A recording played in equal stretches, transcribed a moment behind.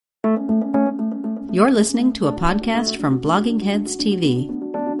You're listening to a podcast from Blogging Heads TV.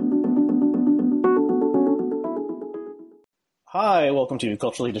 Hi, welcome to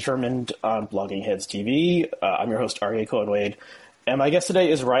Culturally Determined on Blogging Heads TV. I'm your host, R.A. Cohen-Wade, and my guest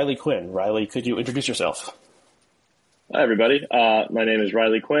today is Riley Quinn. Riley, could you introduce yourself? Hi, everybody. My name is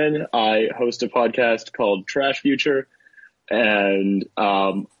Riley Quinn. I host a podcast called Trash Future, and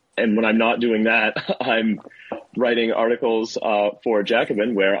when I'm not doing that, I'm writing articles for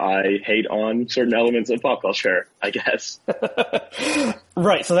Jacobin where I hate on certain elements of pop culture, I guess.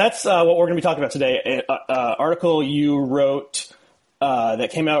 Right, so that's what we're going to be talking about today. An article you wrote that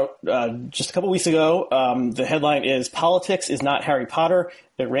came out just a couple weeks ago. The headline is "Politics is Not Harry Potter."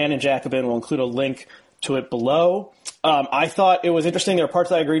 It ran in Jacobin. We'll include a link to it below. I thought it was interesting. There are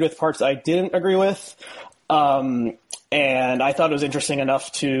parts I agreed with, parts I didn't agree with. And I thought it was interesting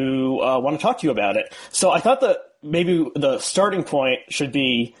enough to want to talk to you about it. So I thought that maybe the starting point should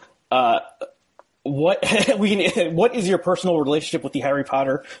be what is your personal relationship with the Harry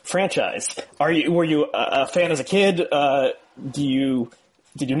Potter franchise? Were you a fan as a kid? Did you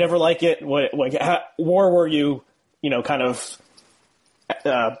never like it? Or were you kind of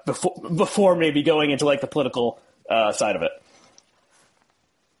before maybe going into like the political side of it?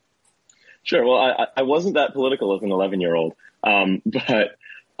 Sure. Well, I wasn't that political as an 11-year-old, but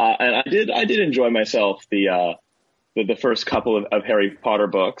and I did enjoy myself the first couple of Harry Potter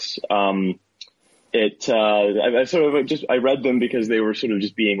books. I read them because they were sort of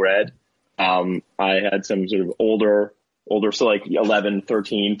just being read. I had some sort of older, so like 11,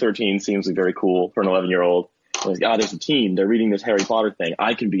 13. 13 seems like very cool for an 11-year-old. I was like, there's a teen. They're reading this Harry Potter thing.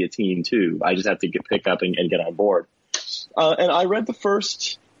 I can be a teen too. I just have to pick up and get on board. And I read the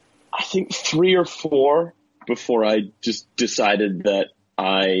first, I think 3 or 4 before I just decided that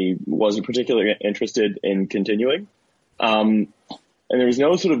I wasn't particularly interested in continuing. And there was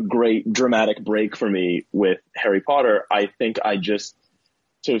no sort of great dramatic break for me with Harry Potter. I think I just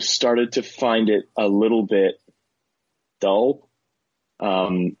sort of started to find it a little bit dull.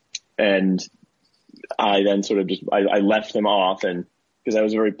 And I then sort of I left them off, and because I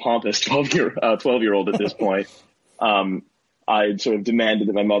was a very pompous 12-year-old at this point, I sort of demanded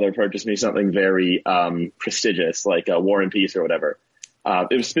that my mother purchase me something very prestigious, like War and Peace or whatever.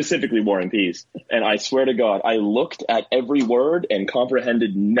 It was specifically War and Peace. And I swear to God, I looked at every word and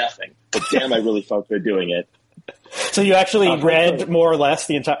comprehended nothing. But damn, I really felt good doing it. So you actually read more or less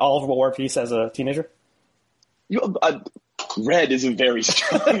all of War and Peace as a teenager? Read is a very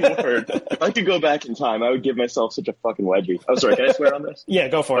strong word. If I could go back in time, I would give myself such a fucking wedgie. Oh, sorry, can I swear on this? Yeah,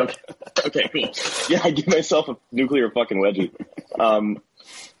 go for it. Okay, cool. Yeah, I'd give myself a nuclear fucking wedgie. I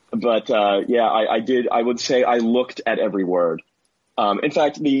did. I would say I looked at every word. In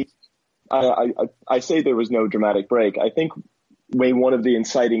fact, I say there was no dramatic break. I think one of the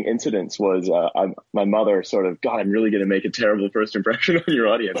inciting incidents was my mother sort of, God, I'm really going to make a terrible first impression on your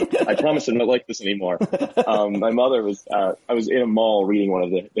audience. I promise I don't like this anymore. My mother was, I was in a mall reading one of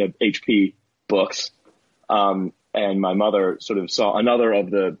the HP books, and my mother sort of saw another of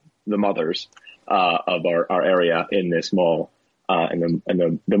the mothers of our area in this mall. And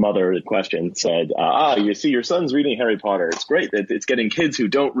the mother in question said, you see, your son's reading Harry Potter. It's great. It's getting kids who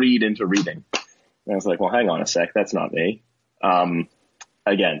don't read into reading. And I was like, well, hang on a sec. That's not me.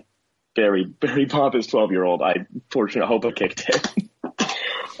 Again, very, very pompous 12-year-old. I hope I kicked it.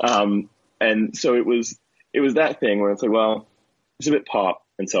 And so it was that thing where it's like, well, it's a bit pop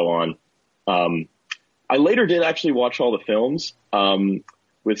and so on. I later did actually watch all the films,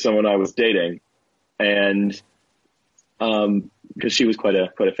 with someone I was dating, and, because she was quite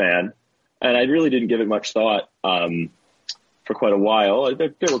a fan, and I really didn't give it much thought, for quite a while.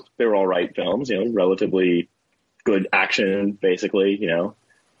 They were all right films, relatively good action, basically,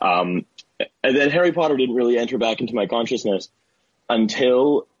 and then Harry Potter didn't really enter back into my consciousness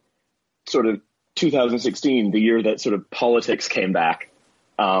until sort of 2016, the year that sort of politics came back.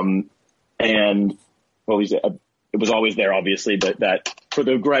 And well, it was always there, obviously, but that for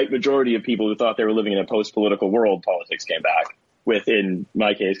the great majority of people who thought they were living in a post-political world, politics came back with, in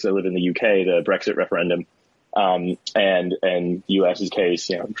my case, because I live in the UK, the Brexit referendum, and the US's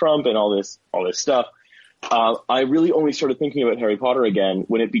case, Trump and all this stuff. I really only started thinking about Harry Potter again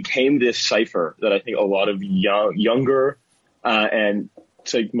when it became this cipher that I think a lot of younger and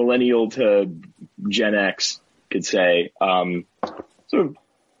say millennial to Gen X could say, sort of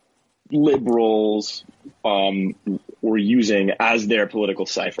liberals were using as their political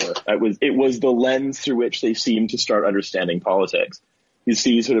cipher. It was the lens through which they seemed to start understanding politics. You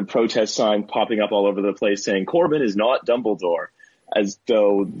see sort of protest signs popping up all over the place saying Corbyn is not Dumbledore, as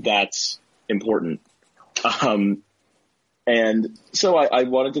though that's important. And so I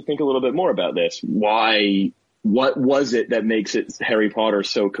wanted to think a little bit more about this. What was it that makes it Harry Potter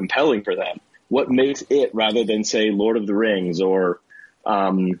so compelling for them? What makes it, rather than say Lord of the Rings or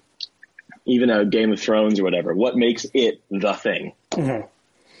even a Game of Thrones or whatever, what makes it the thing? Mm-hmm.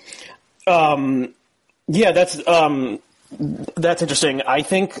 Yeah, that's interesting. I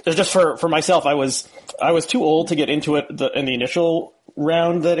think just for myself, I was too old to get into it in the initial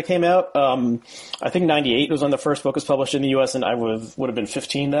round that it came out. I think 98 was when the first book was published in the U.S. and I would have been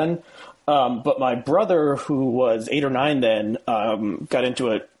 15 then. But my brother, who was 8 or 9 then, got into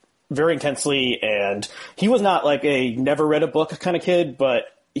it very intensely, and he was not like a never read a book kind of kid, but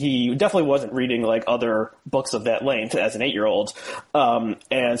he definitely wasn't reading like other books of that length as an 8-year-old.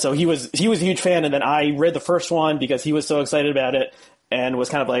 And so he was a huge fan. And then I read the first one because he was so excited about it and was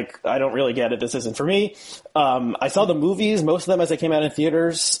kind of like, I don't really get it. This isn't for me. I saw the movies, most of them as they came out in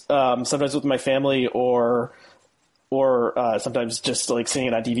theaters, sometimes with my family or sometimes just like seeing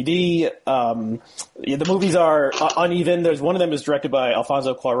it on DVD. The movies are uneven. There's one of them is directed by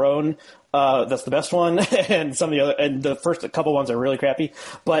Alfonso Cuarón. That's the best one. And some of the other, and the first couple ones are really crappy.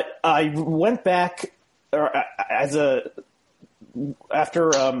 But I went back after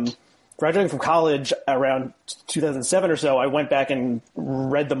graduating from college around 2007 or so, I went back and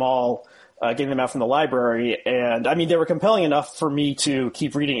read them all, getting them out from the library. And I mean, they were compelling enough for me to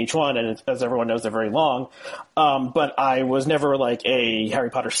keep reading each one. And as everyone knows, they're very long. But I was never like a Harry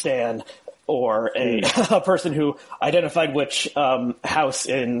Potter stan or a person who identified which house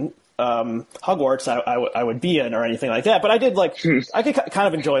in Hogwarts I would be in or anything like that. But I did I could kind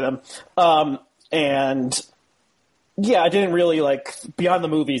of enjoy them. And yeah, I didn't really beyond the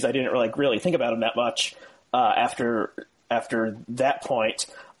movies, I didn't really think about them that much after that point.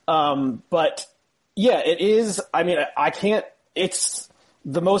 But yeah, it is. I mean, it's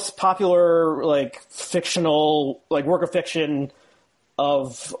the most popular fictional work of fiction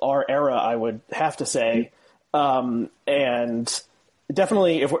of our era, I would have to say. And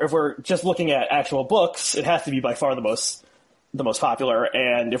definitely, if we're just looking at actual books, it has to be by far the most popular.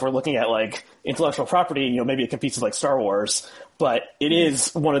 And if we're looking at intellectual property, maybe it competes with Star Wars, but it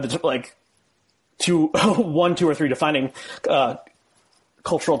is one of the one, two, or three defining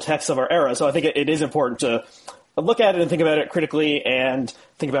cultural texts of our era. So I think it is important to look at it and think about it critically and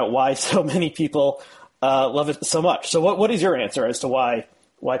think about why so many people love it so much. So what is your answer as to why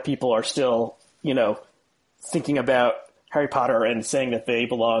people are still, thinking about Harry Potter and saying that they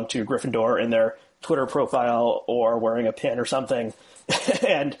belong to Gryffindor in their Twitter profile or wearing a pin or something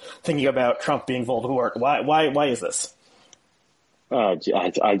and thinking about Trump being Voldemort? Why is this?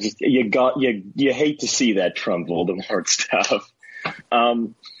 I just, you hate to see that Trump Voldemort stuff.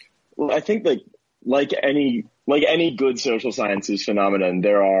 Well, I think like any good social sciences phenomenon,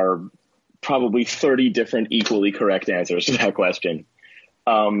 there are probably 30 different equally correct answers to that question.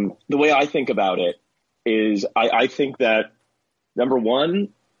 The way I think about it is I think that, number one,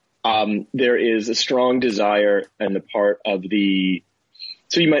 there is a strong desire on the part of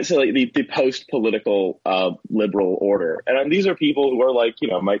so you might say the post-political liberal order. And these are people who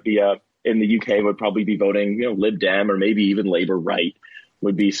are might be in the UK would probably be voting, Lib Dem or maybe even Labour right,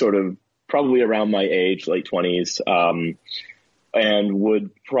 would be sort of probably around my age, late 20s, and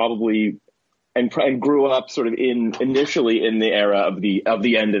would probably and grew up sort of initially in the era of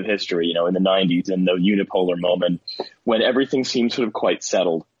the end of history, in the 90s and the unipolar moment when everything seemed sort of quite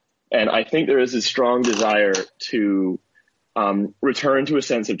settled. And I think there is a strong desire to return to a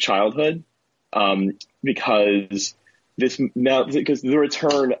sense of childhood because the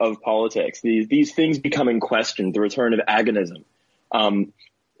return of politics, these things becoming questioned, the return of agonism,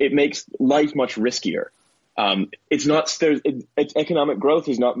 it makes life much riskier. Economic growth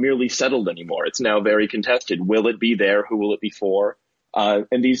is not merely settled anymore. It's now very contested. Will it be there? Who will it be for?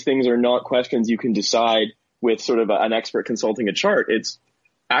 And these things are not questions you can decide with sort of an expert consulting a chart. It's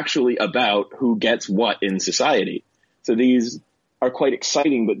actually about who gets what in society. So these are quite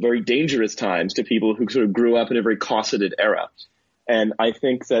exciting but very dangerous times to people who sort of grew up in a very cosseted era. And I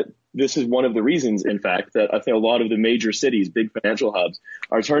think that this is one of the reasons, in fact, that I think a lot of the major cities, big financial hubs,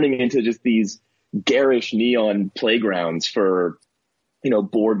 are turning into just these garish neon playgrounds for,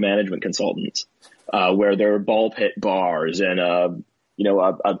 board management consultants, where there are ball pit bars and a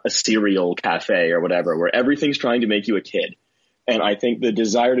cereal cafe or whatever, where everything's trying to make you a kid. And I think the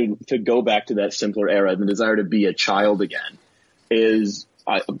desire to go back to that simpler era, the desire to be a child again, is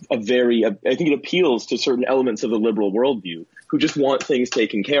I think it appeals to certain elements of the liberal worldview who just want things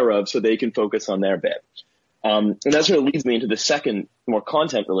taken care of so they can focus on their bit. And that sort of leads me into the second, more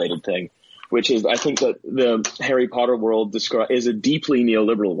content-related thing, which is I think that the Harry Potter world is a deeply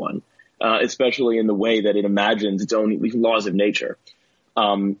neoliberal one. especially in the way that it imagines its own laws of nature.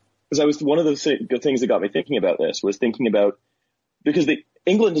 Because one of the things that got me thinking about this was thinking about, because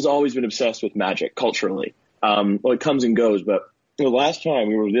England has always been obsessed with magic culturally. Well, it comes and goes, but the last time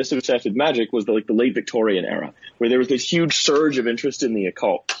we were this obsessed with magic was the late Victorian era, where there was this huge surge of interest in the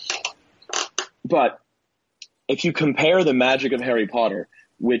occult. But if you compare the magic of Harry Potter,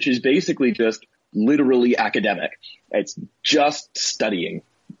 which is basically just literally academic, it's just studying.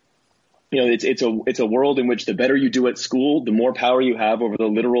 It's a world in which the better you do at school, the more power you have over the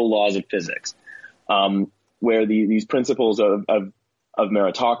literal laws of physics, where these principles of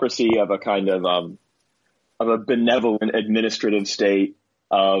meritocracy, of a kind of a benevolent administrative state,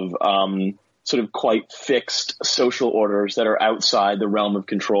 of sort of quite fixed social orders that are outside the realm of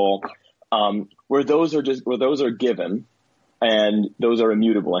control, where those are given and those are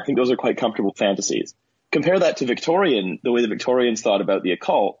immutable. I think those are quite comfortable fantasies. Compare that to the way the Victorians thought about the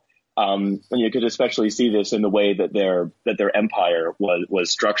occult. And you could especially see this in the way that their empire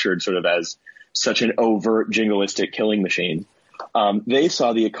was structured, sort of as such an overt jingoistic killing machine. They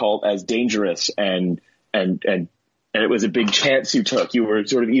saw the occult as dangerous and it was a big chance you took. You were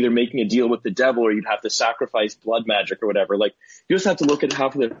sort of either making a deal with the devil or you'd have to sacrifice blood magic or whatever. Like, you just have to look at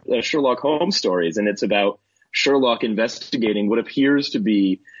half of the Sherlock Holmes stories, and it's about Sherlock investigating what appears to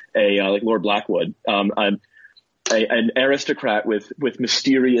be like Lord Blackwood, an aristocrat with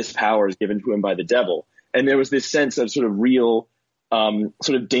mysterious powers given to him by the devil. And there was this sense of sort of real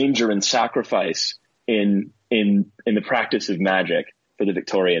sort of danger and sacrifice in the practice of magic for the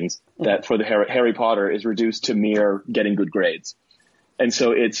Victorians, that for the Harry Potter is reduced to mere getting good grades. And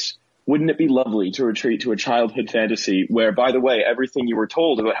so wouldn't it be lovely to retreat to a childhood fantasy where, by the way, everything you were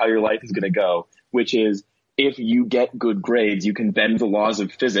told about how your life is going to go, which is if you get good grades, you can bend the laws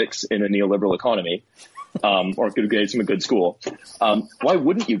of physics in a neoliberal economy, or good grades from a good school. Why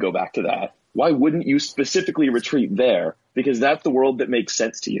wouldn't you go back to that? Why wouldn't you specifically retreat there? Because that's the world that makes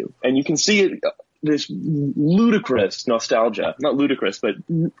sense to you. And you can see it, this ludicrous nostalgia, not ludicrous, but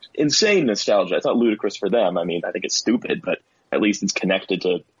insane nostalgia. It's not ludicrous for them. I mean, I think it's stupid, but at least it's connected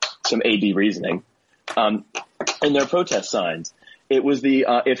to some AB reasoning. And their protest signs. It was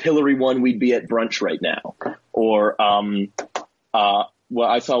if Hillary won, we'd be at brunch right now. Or, well,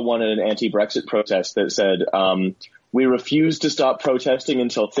 I saw one at an anti-Brexit protest that said, we refuse to stop protesting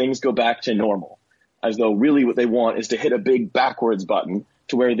until things go back to normal. As though really what they want is to hit a big backwards button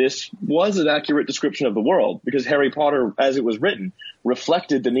to where this was an accurate description of the world, because Harry Potter, as it was written,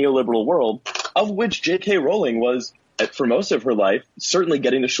 reflected the neoliberal world, of which J.K. Rowling was, for most of her life, certainly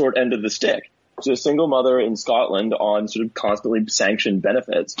getting the short end of the stick. She's a single mother in Scotland on sort of constantly sanctioned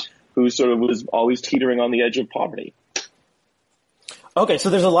benefits, who sort of was always teetering on the edge of poverty. Okay, so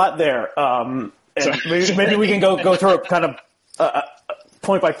there's a lot there. And maybe we can go through it kind of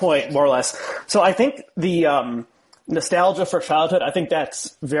point by point, more or less. So I think the nostalgia for childhood, I think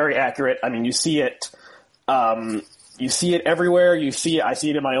that's very accurate. I mean, you see it everywhere. I see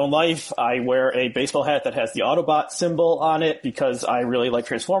it in my own life. I wear a baseball hat that has the Autobot symbol on it because I really liked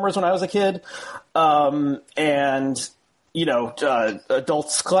Transformers when I was a kid. And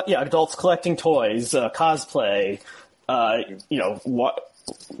adults collecting toys, cosplay,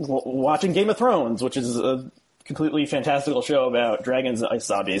 watching Game of Thrones, which is a completely fantastical show about dragons and ice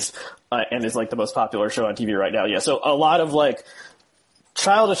zombies, and is like the most popular show on TV right now. Yeah, so a lot of like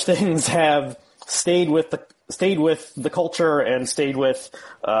childish things have stayed with the culture and stayed with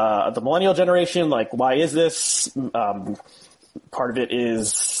the millennial generation. Like, why is this? Part of it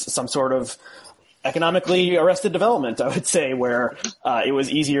is some sort of economically arrested development, I would say, where it was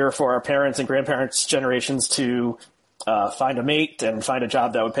easier for our parents and grandparents' generations to find a mate and find a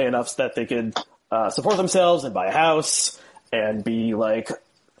job that would pay enough so that they could support themselves and buy a house and be like,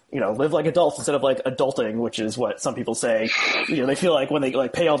 live like adults instead of like adulting, which is what some people say. They feel like when they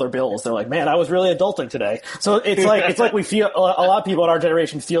like pay all their bills, they're like, man, I was really adulting today. So it's like we feel, a lot of people in our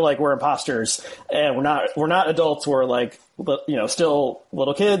generation feel like we're imposters and we're not adults. We're like, still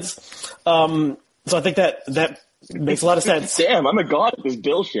little kids. So I think that makes a lot of sense. Damn, I'm a god at this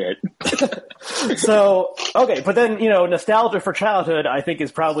bill shit. So, okay, but then, nostalgia for childhood, I think,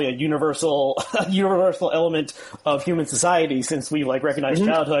 is probably a universal element of human society, since we recognize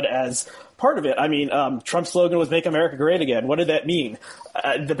childhood as part of it. I mean, Trump's slogan was "Make America Great Again." What did that mean?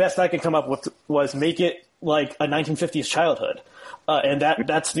 The best I could come up with was make it like a 1950s childhood. And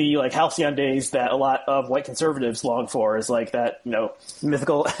that's the halcyon days that a lot of white conservatives long for, is like that,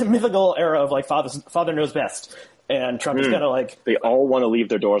 mythical era of father knows best. And Trump is kind of they all want to leave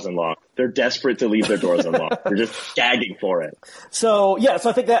their doors unlocked. They're desperate to leave their doors unlocked. They're just gagging for it. So yeah, so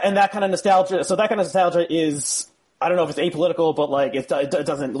I think that kind of nostalgia is I don't know if it's apolitical, but like it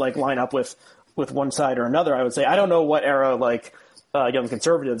doesn't like line up with one side or another. I would say I don't know what era like young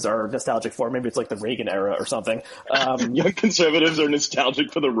conservatives are nostalgic for. Maybe it's like the Reagan era or something. Young conservatives are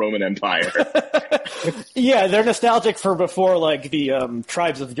nostalgic for the Roman Empire. Yeah, they're nostalgic for before like the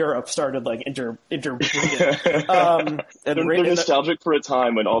tribes of Europe started like interbreeding. They're nostalgic for a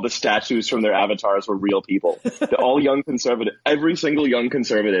time when all the statues from their avatars were real people. Every single young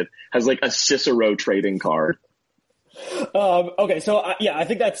conservative has like a Cicero trading card. Okay, so I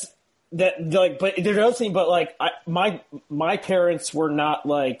think that like, but there's another thing, but like my parents were not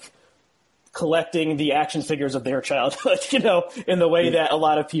like collecting the action figures of their childhood, you know, in the way that a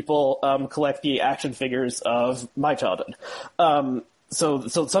lot of people collect the action figures of my childhood. So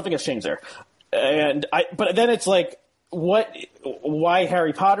something has changed there, but then it's like, why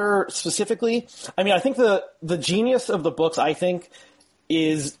Harry Potter specifically? I mean, I think the genius of the books, I think,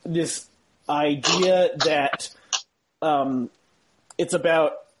 is this idea that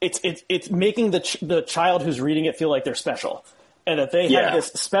it's making the child who's reading it feel like they're special, and that they have this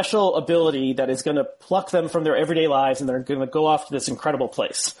special ability that is going to pluck them from their everyday lives, and they're going to go off to this incredible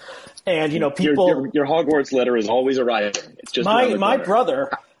place. And you know, people, your Hogwarts letter is always arriving. It's just my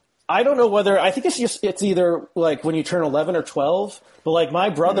brother. I don't know whether I think it's either like when you turn 11 or 12, but like my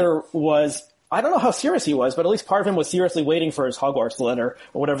brother was. I don't know how serious he was, but at least part of him was seriously waiting for his Hogwarts letter,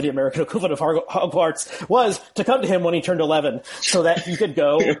 or whatever the American equivalent of Hogwarts was, to come to him when he turned 11, so that he could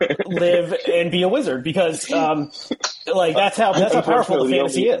go live and be a wizard, because, like, that's how powerful the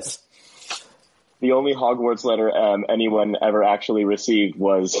fantasy is. The only Hogwarts letter anyone ever actually received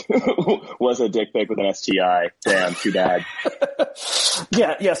was a dick pic with an STI. Damn, too bad.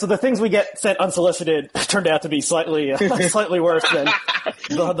 Yeah. So the things we get sent unsolicited turned out to be slightly worse than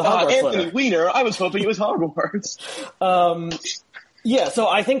the Hogwarts Anthony letter. Weiner, I was hoping it was Hogwarts. Yeah. So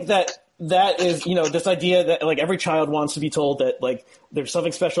I think that is, you know, this idea that like every child wants to be told that like there's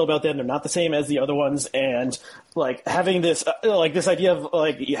something special about them. They're not the same as the other ones, and like having this like this idea of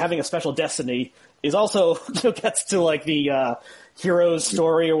like having a special destiny is also, you know, gets to like the hero's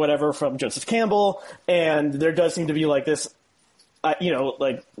story or whatever from Joseph Campbell, and there does seem to be like this, you know,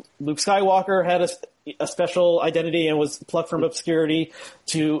 like Luke Skywalker had a special identity and was plucked from obscurity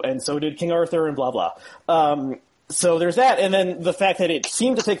and so did King Arthur and blah blah. So there's that, and then the fact that it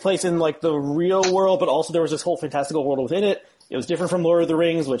seemed to take place in like the real world, but also there was this whole fantastical world within it. It was different from Lord of the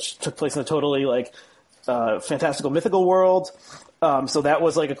Rings, which took place in a totally like fantastical mythical world. So that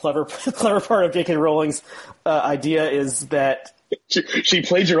was like a clever part of J.K. Rowling's idea, is that she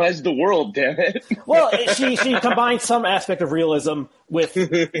plagiarized the world. Damn it! Well, she combined some aspect of realism with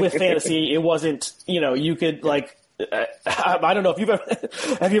fantasy. It wasn't, you know, you could like. I don't know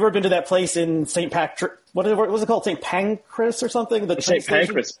if have you ever been to that place in St. Patrick? What was it called? St. Pancras or something? The St.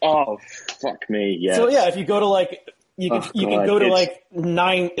 Pancras. Oh, fuck me. Yeah. So yeah, if you go to like. You can go to like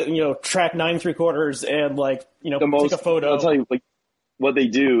 9, you know, track 9 3/4 and like, you know, take a photo. I'll tell you, like, what they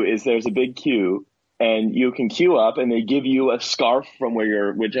do is there's a big queue, and you can queue up, and they give you a scarf from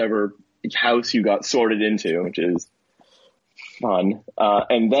whichever house you got sorted into, which is fun.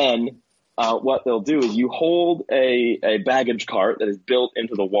 And then what they'll do is you hold a baggage cart that is built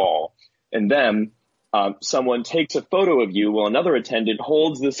into the wall, and then someone takes a photo of you while another attendant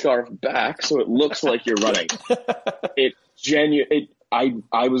holds the scarf back so it looks like you're running.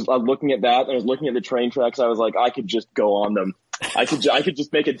 I was looking at that, and I was looking at the train tracks. I was like, I could just go on them. I could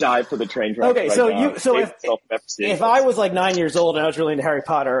just make a dive for the train tracks. Okay, if I was like 9 years old and I was really into Harry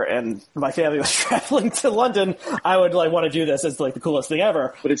Potter and my family was traveling to London, I would like want to do this as like the coolest thing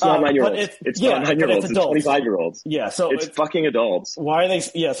ever. But it's not 9-year-olds. It's not 9-year-olds. It's 25-year-olds. Yeah, so it's fucking adults. Why are they?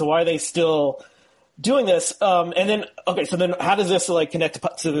 Yeah, so why are they still doing this? And then so then how does this like connect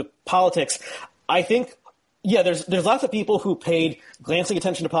to the politics? I think. Yeah, there's lots of people who paid glancing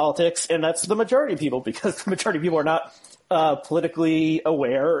attention to politics, and that's the majority of people, because the majority of people are not politically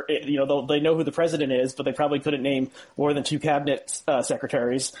aware. You know, they know who the president is, but they probably couldn't name more than 2 cabinet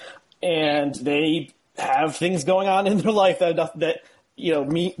secretaries, and they have things going on in their life that you know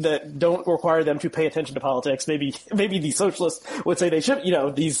that don't require them to pay attention to politics. Maybe the socialists would say they should. You know,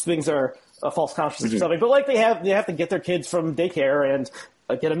 these things are a false consciousness or something, but like they have to get their kids from daycare and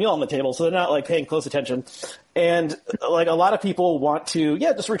get a meal on the table, so they're not like paying close attention. And like a lot of people want to,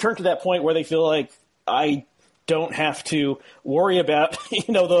 just return to that point where they feel like I don't have to worry about,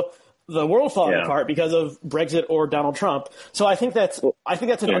 you know, the world falling apart because of Brexit or Donald Trump. So I think that's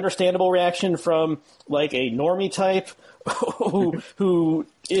an understandable reaction from like a normie type who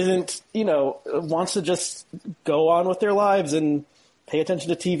isn't, you know, wants to just go on with their lives and pay attention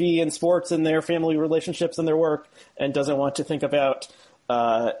to TV and sports and their family relationships and their work, and doesn't want to think about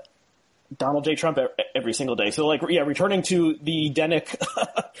Donald J. Trump every single day. So like, yeah, returning to the Edenic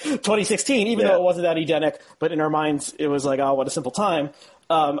 2016, even though it wasn't that Edenic, but in our minds, it was like, oh, what a simple time.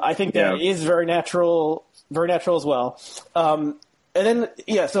 I think that is very natural as well. And then,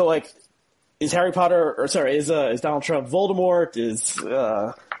 so like, is Donald Trump Voldemort? Is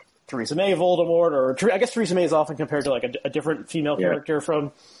Theresa May Voldemort? Or I guess Theresa May is often compared to like a different female character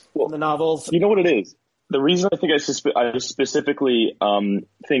from the novels. You know what it is? The reason I think I specifically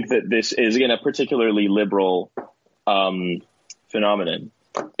think that this is, again, a particularly liberal phenomenon,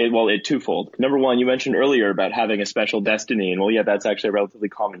 it's twofold. Number one, you mentioned earlier about having a special destiny, and that's actually a relatively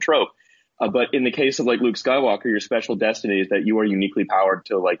common trope. But in the case of like Luke Skywalker, your special destiny is that you are uniquely powered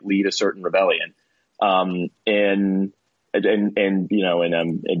to like lead a certain rebellion. And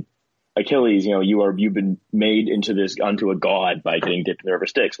Achilles, you've been made unto a god by getting dipped in the river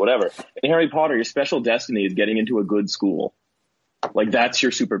Styx, whatever. In Harry Potter, your special destiny is getting into a good school. Like that's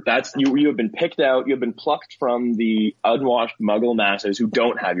your you have been picked out, you have been plucked from the unwashed muggle masses who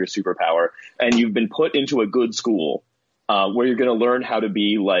don't have your superpower, and you've been put into a good school, where you're going to learn how to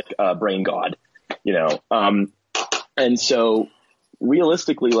be like a brain god, and so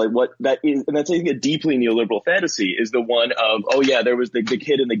realistically, like what that is, and that's I think a deeply neoliberal fantasy, is the one of, there was the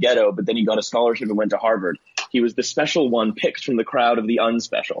kid in the ghetto, but then he got a scholarship and went to Harvard. He was the special one picked from the crowd of the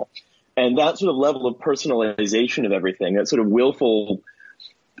unspecial. And that sort of level of personalization of everything, that sort of willful,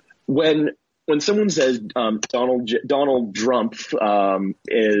 when someone says Donald Trump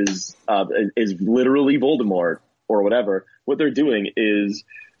is literally Voldemort or whatever, what they're doing is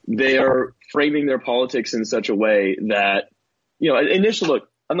they are framing their politics in such a way that, initially, look,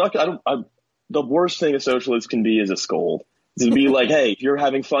 the worst thing a socialist can be is a scold. To be like, hey, if you're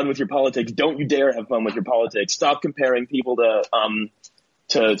having fun with your politics, don't you dare have fun with your politics. Stop comparing people to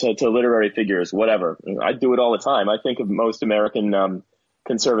literary figures, whatever. I do it all the time. I think of most American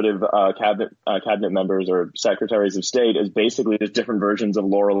conservative cabinet members or secretaries of state as basically just different versions of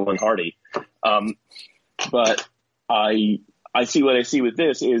Laurel and Hardy. But I see what I see with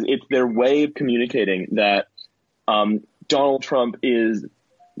this is it's their way of communicating that Donald Trump is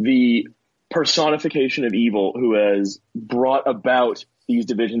the personification of evil who has brought about these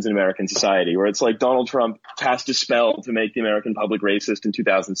divisions in American society, where it's like Donald Trump cast a spell to make the American public racist in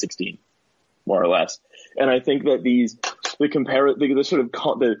 2016, more or less. And I think that the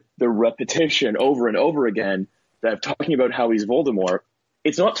repetition over and over again that talking about how he's Voldemort,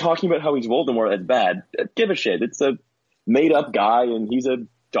 it's not talking about how he's Voldemort that's bad. Give a shit. It's a made up guy and he's a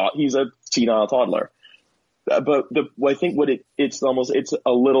senile toddler. But I think it's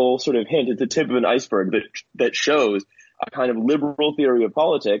a little sort of hint. It's a tip of an iceberg that shows a kind of liberal theory of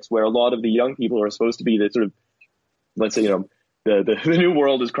politics where a lot of the young people who are supposed to be the sort of, let's say, the new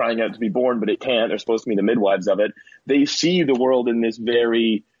world is crying out to be born, but it can't. They're supposed to be the midwives of it. They see the world in this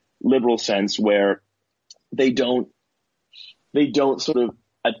very liberal sense where they don't sort of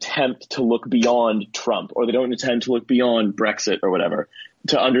attempt to look beyond Trump, or they don't attempt to look beyond Brexit or whatever,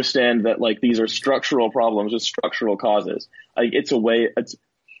 to understand that like these are structural problems with structural causes. It's a way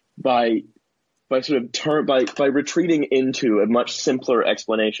by retreating into a much simpler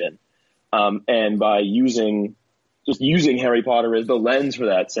explanation, and by using Harry Potter as the lens for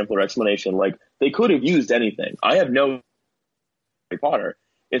that simpler explanation. Like they could have used anything. I have no Harry Potter.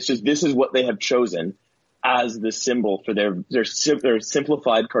 It's just this is what they have chosen as the symbol for their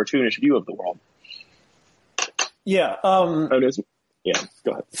simplified cartoonish view of the world. Yeah. Go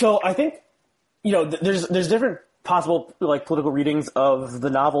ahead. So I think, there's different possible like political readings of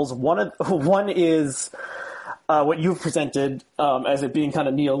the novels. One is what you've presented as it being kind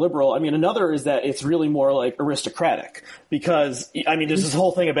of neoliberal. I mean, another is that it's really more like aristocratic because, there's this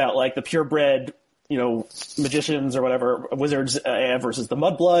whole thing about like the purebred, magicians or whatever, wizards versus the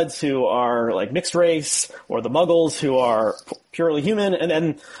mudbloods who are like mixed race, or the muggles who are purely human. And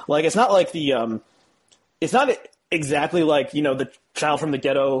then like, it's not like it's not exactly like, the child from the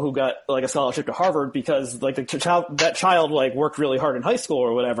ghetto who got like a scholarship to Harvard because like that child like worked really hard in high school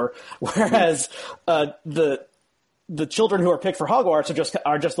or whatever. Whereas, the children who are picked for Hogwarts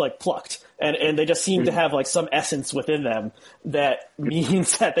are just like plucked, and they just seem to have like some essence within them that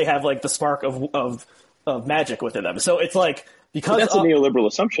means that they have like the spark of magic within them. So it's like, because that's a neoliberal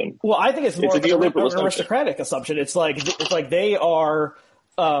assumption. Well, I think it's more of an aristocratic assumption. It's like they are,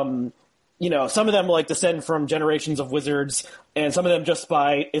 some of them like descend from generations of wizards, and some of them just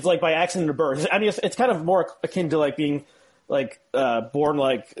by accident of birth. I mean, it's kind of more akin to like being like born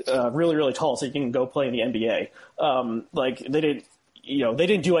like really, really tall so you can go play in the NBA. Like they didn't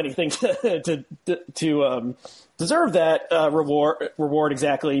do anything to deserve that reward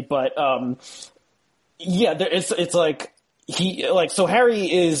exactly, but it's like so Harry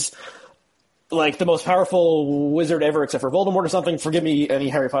is like the most powerful wizard ever, except for Voldemort or something. Forgive me, any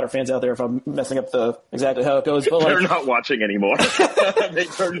Harry Potter fans out there, if I'm messing up exactly how it goes. But they're not watching anymore. They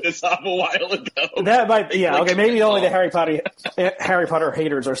turned this off a while ago. That might, okay. Maybe only the Harry Potter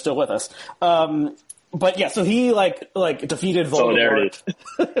haters are still with us. But yeah, so he like defeated Voldemort.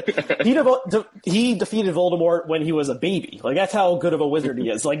 He defeated Voldemort when he was a baby. Like, that's how good of a wizard he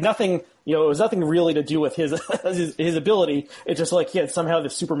is. Like, nothing, it was nothing really to do with his ability. It's just like he had somehow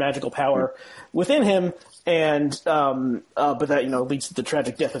this super magical power within him, and but that leads to the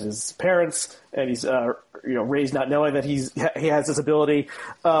tragic death of his parents, and he's raised not knowing that he has this ability.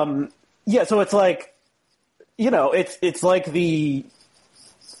 So it's like, it's like the,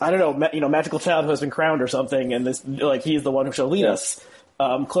 I don't know, magical child who has been crowned or something, and this, like, he's the one who shall lead us.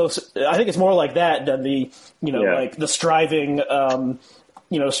 Close. I think it's more like that than the, like the striving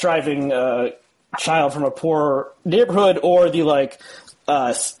child from a poor neighborhood, or the like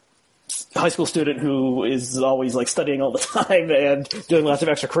high school student who is always like studying all the time and doing lots of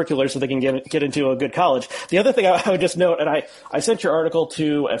extracurriculars so they can get into a good college. The other thing I would just note, and I sent your article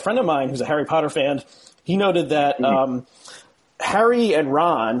to a friend of mine who's a Harry Potter fan. He noted that. Harry and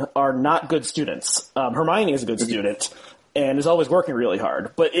Ron are not good students. Hermione is a good student and is always working really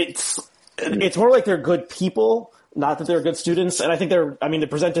hard, but it's more like they're good people, not that they're good students. And I think their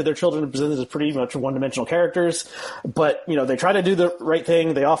children are presented as pretty much one-dimensional characters, but, they try to do the right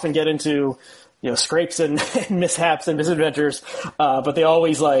thing. They often get into, scrapes and mishaps and misadventures, but they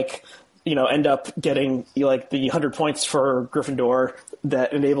always end up getting like the 100 points for Gryffindor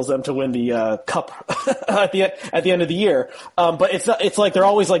that enables them to win the cup at the end of the year. But it's like they're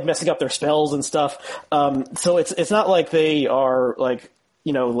always like messing up their spells and stuff. So it's not like they are like,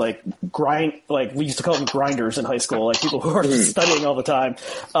 grind, like we used to call them grinders in high school, like people who are studying all the time.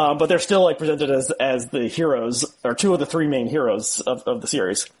 But they're still like presented as the heroes, or two of the three main heroes of the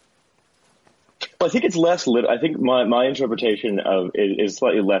series. Well, I think it's less I think my interpretation of it is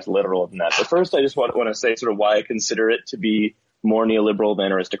slightly less literal than that. But first, I just want to say sort of why I consider it to be more neoliberal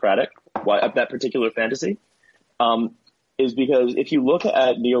than aristocratic. Why that particular fantasy is because if you look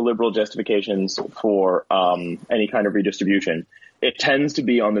at neoliberal justifications for any kind of redistribution, it tends to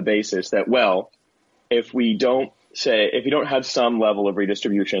be on the basis that, well, if you don't have some level of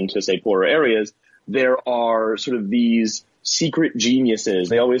redistribution to, say, poorer areas, there are sort of these secret geniuses.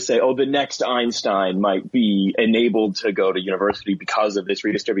 They always say, the next Einstein might be enabled to go to university because of this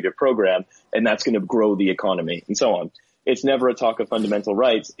redistributive program, and that's going to grow the economy, and so on. It's never a talk of fundamental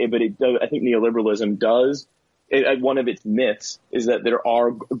rights, but I think neoliberalism does. One of its myths is that there are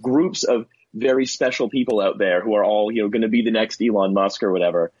groups of very special people out there who are all, going to be the next Elon Musk or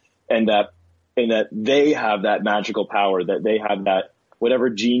whatever, and that they have that magical power, that they have that whatever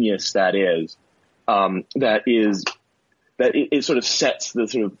genius that is, that it sort of sets the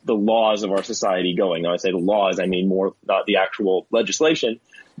sort of the laws of our society going. Now, I say the laws, I mean more not the actual legislation,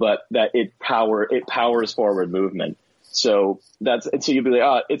 but that it powers forward movement. So so you'd be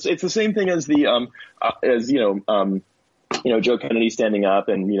like, it's the same thing as the Joe Kennedy standing up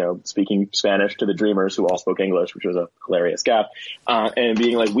and speaking Spanish to the Dreamers who all spoke English, which was a hilarious gap, and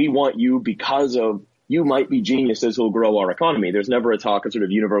being like, we want you because of you might be geniuses who will grow our economy. There's never a talk of sort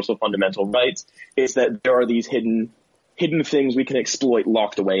of universal fundamental rights. It's that there are these hidden things we can exploit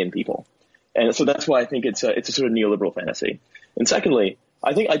locked away in people. And so that's why I think it's a sort of neoliberal fantasy. And secondly,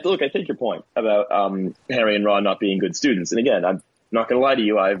 I take your point about Harry and Ron not being good students. And again, I'm not going to lie to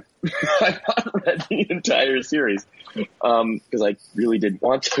you, I've not read the entire series because I really didn't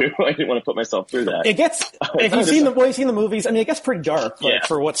want to. I didn't want to put myself through that. It gets, if you've seen the movies, I mean, it gets pretty dark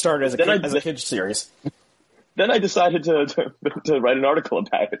for what started as a kid's series. Then I decided to write an article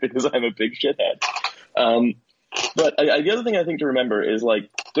about it because I'm a big shithead. But the other thing I think to remember is like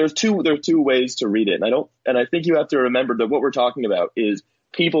there's two ways to read it, and I think you have to remember that what we're talking about is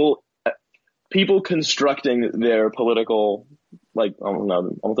people constructing their political, like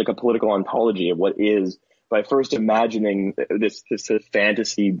almost like a political ontology of what is by first imagining this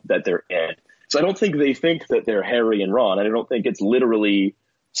fantasy that they're in. So I don't think they think that they're Harry and Ron, and I don't think it's literally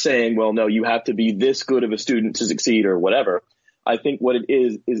saying, well, no, you have to be this good of a student to succeed or whatever. I think what it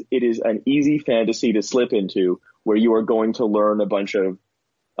is it is an easy fantasy to slip into where you are going to learn a bunch of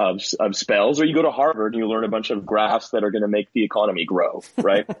spells, or you go to Harvard and you learn a bunch of graphs that are going to make the economy grow,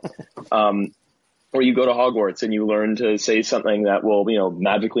 right? Or you go to Hogwarts and you learn to say something that will,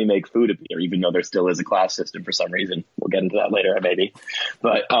 magically make food appear, even though there still is a class system for some reason. We'll get into that later, maybe.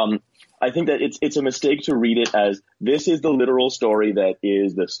 But I think that it's a mistake to read it as this is the literal story that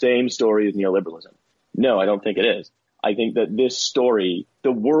is the same story as neoliberalism. No, I don't think it is. I think that this story,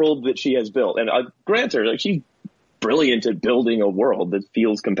 the world that she has built, and grant her, like brilliant at building a world that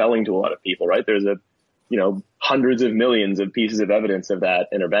feels compelling to a lot of people, right? There's hundreds of millions of pieces of evidence of that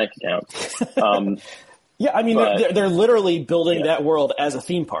in her bank account. Yeah, I mean, they're literally building that world as a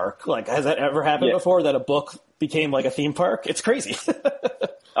theme park. Like, has that ever happened before, that a book became like a theme park? It's crazy.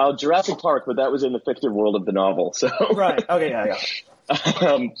 Jurassic Park, but that was in the fictive world of the novel. So right. Okay. Yeah.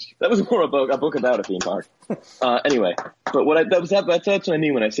 That was more a book about a theme park. Anyway, but that's what I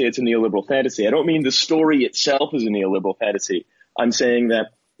mean when I say it's a neoliberal fantasy. I don't mean the story itself is a neoliberal fantasy. I'm saying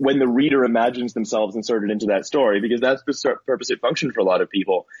that when the reader imagines themselves inserted into that story, because that's the purpose it functioned for a lot of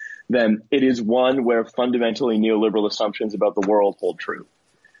people, then it is one where fundamentally neoliberal assumptions about the world hold true.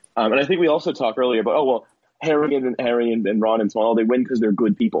 And I think we also talked earlier about, Harry and Ron and Small, they win because they're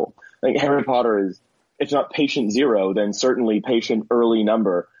good people. I think Harry Potter is, if not patient zero, then certainly patient early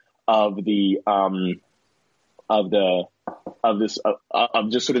number of just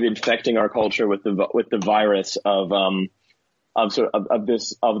sort of infecting our culture with the virus of the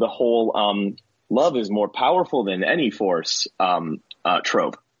whole love is more powerful than any force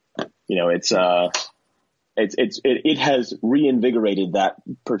trope. It has reinvigorated that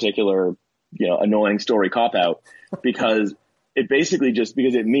particular annoying story cop out, because it basically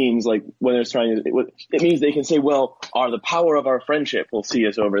because it means, like, when they're it means they can say, well, the power of our friendship will see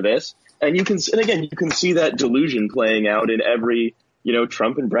us over this. And you can see that delusion playing out in every,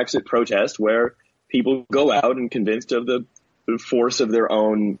 Trump and Brexit protest, where people go out and convinced of the force of their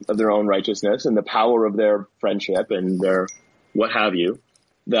own righteousness and the power of their friendship and their what have you,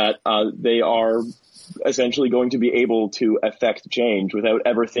 that they are essentially going to be able to affect change without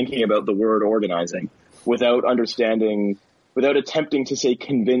ever thinking about the word organizing, without attempting to say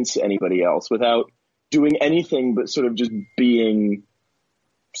convince anybody else, without doing anything but sort of just being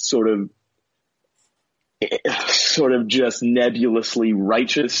sort of just nebulously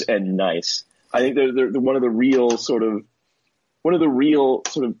righteous and nice. I think they're one of the real sort of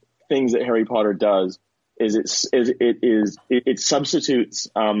things that Harry Potter does is it substitutes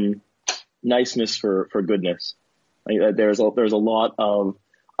niceness for goodness. There's a lot of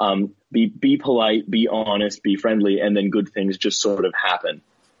be polite, be honest, be friendly, and then good things just sort of happen.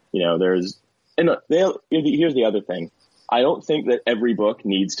 Here's the other thing. I don't think that every book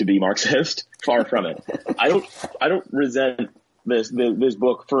needs to be Marxist. Far from it. I don't resent this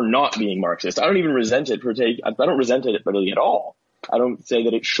book for not being Marxist. I don't even resent it I don't resent it really at all. I don't say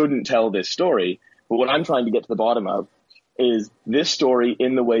that it shouldn't tell this story, but what I'm trying to get to the bottom of is this story,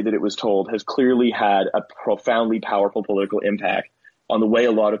 in the way that it was told, has clearly had a profoundly powerful political impact on the way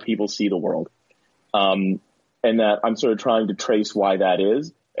a lot of people see the world. And that I'm sort of trying to trace why that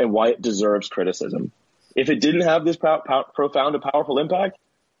is and why it deserves criticism. If it didn't have this profound and powerful impact,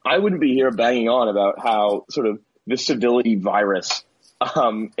 I wouldn't be here banging on about how sort of the civility virus,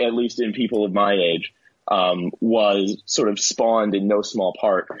 at least in people of my age, was sort of spawned in no small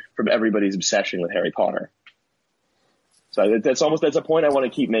part from everybody's obsession with Harry Potter. So that's a point I want to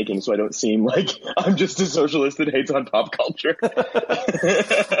keep making, so I don't seem like I'm just a socialist that hates on pop culture.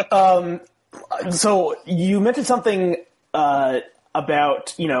 So you mentioned something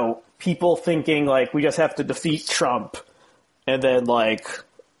about people thinking like we just have to defeat Trump, and then like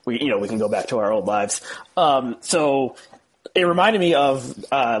we can go back to our old lives. So it reminded me of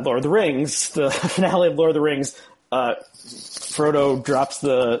Lord of the Rings, the finale of Lord of the Rings. Frodo drops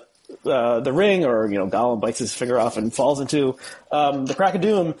the ring, or Gollum bites his finger off and falls into the Crack of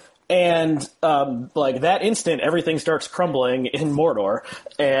Doom, and like that instant, everything starts crumbling in Mordor.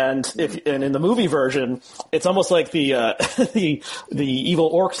 And in the movie version, it's almost like the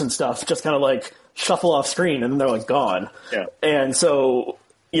evil orcs and stuff just kind of like shuffle off screen, and then they're like gone. Yeah. And so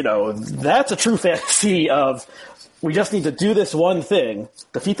that's a true fantasy of we just need to do this one thing,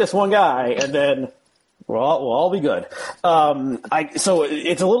 defeat this one guy, and then we'll all be good. So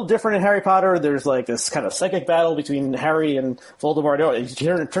it's a little different in Harry Potter. There's like this kind of psychic battle between Harry and Voldemort.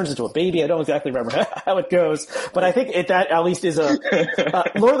 It turns into a baby. I don't exactly remember how it goes, but I think that at least is Lord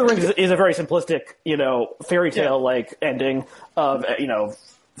of the Rings is a very simplistic, fairy tale like ending of,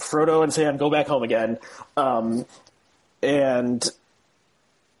 Frodo and Sam go back home again. And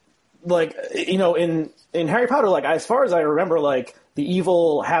like, in Harry Potter, like, as far as I remember, like, the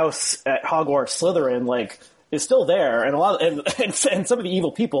evil house at Hogwarts, Slytherin, like, is still there, and and some of the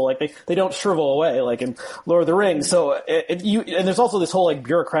evil people, like, they don't shrivel away, like in Lord of the Rings. So, and there's also this whole, like,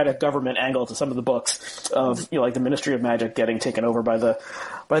 bureaucratic government angle to some of the books of, like, the Ministry of Magic getting taken over by the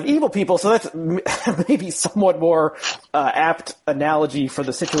evil people. So that's maybe somewhat more apt analogy for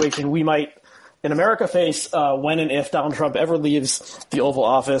the situation we might in America face when and if Donald Trump ever leaves the Oval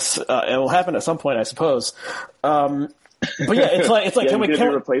Office. It will happen at some point, I suppose. But yeah, it's like Yeah, can we be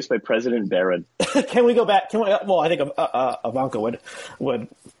replaced by President Barron? Can we go back? Well, I think Ivanka would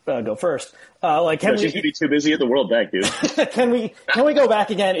go first. Can she's gonna be too busy at the World Bank, dude. can we go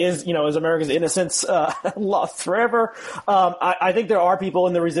back again? Is America's innocence lost forever? I think there are people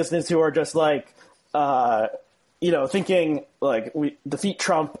in the resistance who are just like, thinking like we defeat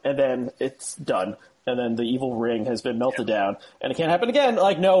Trump and then it's done. And then the evil ring has been melted down, and it can't happen again.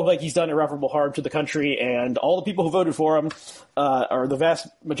 Like, no, like he's done irreparable harm to the country, and all the people who voted for him, or the vast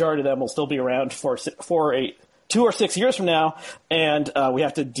majority of them, will still be around for 2 or 6 years from now, and we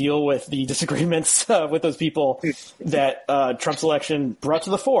have to deal with the disagreements with those people that Trump's election brought to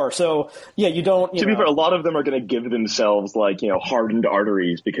the fore. So, yeah, you don't. To be fair, a lot of them are going to give themselves hardened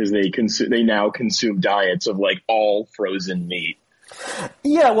arteries because they now consume diets of like all frozen meat.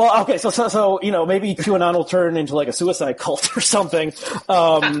 Yeah, well, okay, so maybe QAnon will turn into like a suicide cult or something.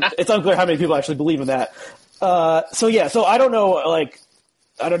 It's unclear how many people actually believe in that. So I don't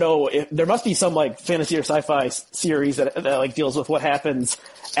know if there must be some like fantasy or sci-fi series that like deals with what happens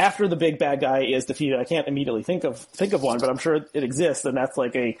after the big bad guy is defeated. I can't immediately think of one, but I'm sure it exists, and that's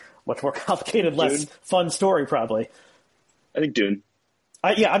like a much more complicated, less fun story, probably. I think Dune.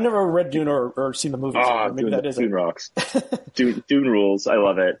 I've never read Dune or seen the movie. So maybe Dune rocks. Dune rules. I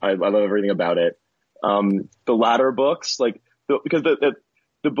love it. I love everything about it. The latter books, because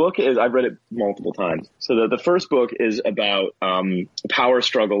the book is, I've read it multiple times. So the first book is about a power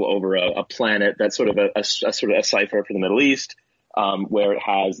struggle over a planet that's sort of a cipher for the Middle East, where it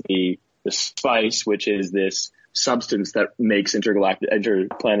has the spice, which is this substance that makes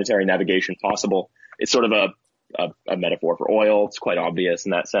interplanetary navigation possible. It's sort of a metaphor for oil. It's quite obvious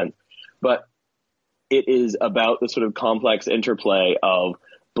in that sense. But it is about the sort of complex interplay of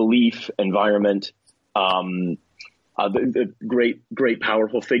belief, environment, the great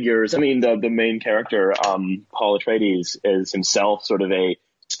powerful figures. I mean, the main character, Paul Atreides, is himself sort of a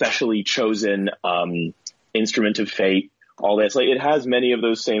specially chosen instrument of fate. All this, like, it has many of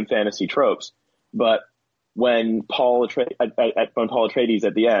those same fantasy tropes. But when Paul Atreides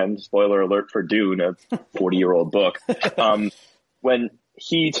at the end, spoiler alert for Dune, a 40-year-old book, when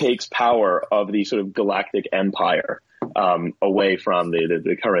he takes power of the sort of galactic empire away from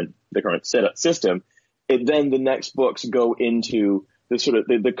the current system, then the next books go into the sort of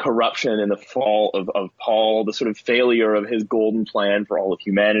the corruption and the fall of Paul, the sort of failure of his golden plan for all of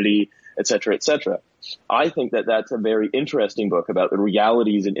humanity, et cetera, et cetera. I think that that's a very interesting book about the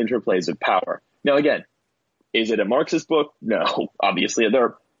realities and interplays of power. Now, again, is it a Marxist book? No, obviously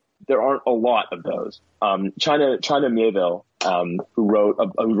there aren't a lot of those. China Miéville,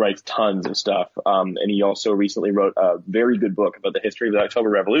 who writes tons of stuff, and he also recently wrote a very good book about the history of the October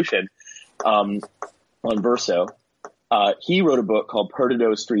Revolution on Verso. He wrote a book called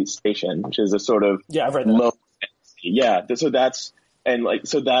Perdido Street Station, which is a sort of I've read that. low fantasy. Yeah, so that's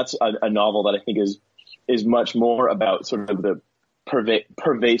a novel that I think is much more about sort of the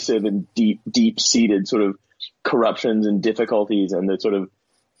pervasive and deep-seated sort of corruptions and difficulties and the sort of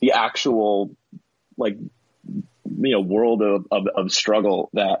the actual world of struggle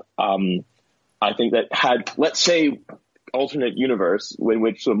that I think that had, let's say, alternate universe in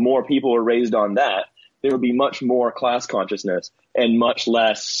which sort of more people were raised on that, there would be much more class consciousness and much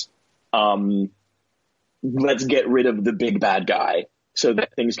less let's get rid of the big bad guy so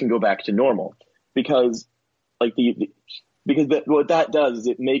that things can go back to normal. Because what that does is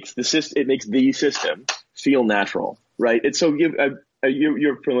it makes the system feel natural, right? It's so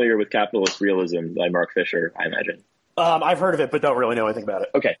you're familiar with Capitalist Realism by Mark Fisher, I imagine. I've heard of it, but don't really know anything about it.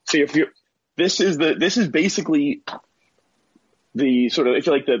 Okay, so this is basically the sort of, if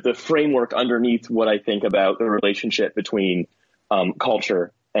you like, the framework underneath what I think about the relationship between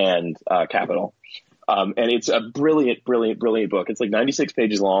culture and capital. And it's a brilliant book. It's like 96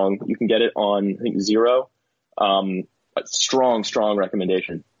 pages long. You can get it on, I think, Zero. A strong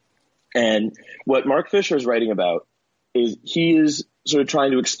recommendation. And what Mark Fisher is writing about is he is sort of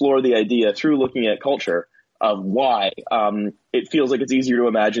trying to explore the idea through looking at culture of why it feels like it's easier to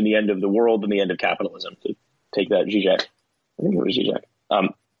imagine the end of the world than the end of capitalism. To take that Zizek. I think it was Zizek.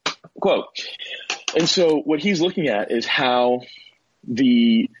 Quote. And so what he's looking at is how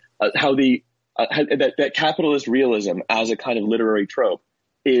that capitalist realism as a kind of literary trope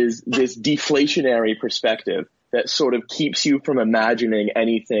is this deflationary perspective that sort of keeps you from imagining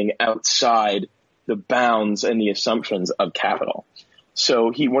anything outside the bounds and the assumptions of capital.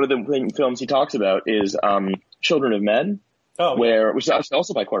 So one of the films he talks about is Children of Men, which is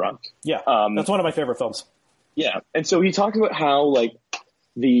also by Cuarón. Yeah, that's one of my favorite films. Yeah, and so he talks about how how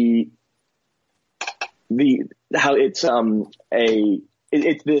it's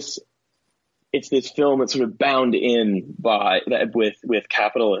it's this it's this film that's sort of bound in by that with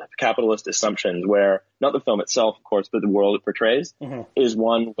capitalist assumptions, where not the film itself, of course, but the world it portrays is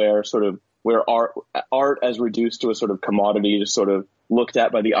one where art as reduced to a sort of commodity, just sort of looked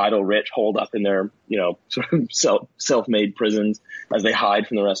at by the idle rich, holed up in their, sort of self-made prisons as they hide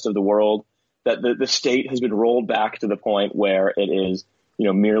from the rest of the world. That the state has been rolled back to the point where it is,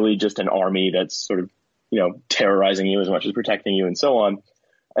 merely just an army that's sort of, terrorizing you as much as protecting you and so on.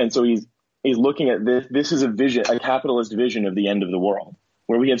 And so he's looking at this. This is a capitalist vision of the end of the world,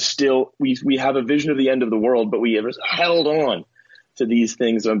 where we have a vision of the end of the world, but we have held on to these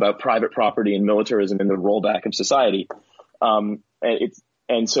things about private property and militarism and the rollback of society. And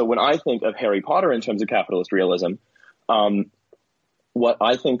so when I think of Harry Potter in terms of capitalist realism, what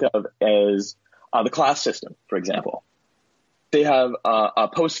I think of as the class system, for example. They have a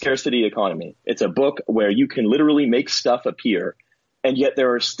post-scarcity economy. It's a book where you can literally make stuff appear, and yet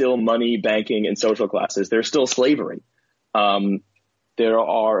there are still money, banking, and social classes. There's still slavery. There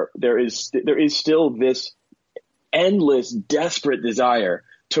is still this endless, desperate desire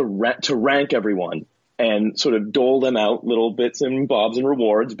to rank everyone and sort of dole them out little bits and bobs and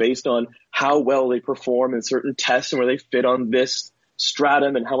rewards based on how well they perform in certain tests and where they fit on this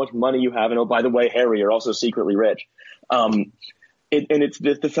stratum and how much money you have. And oh, by the way, Harry, you're also secretly rich. It's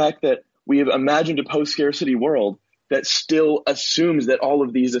the fact that we have imagined a post-scarcity world that still assumes that all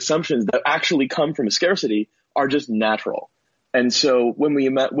of these assumptions that actually come from scarcity are just natural. And so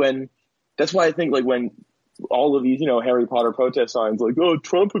that's why I think like when all of these, Harry Potter protest signs like, oh,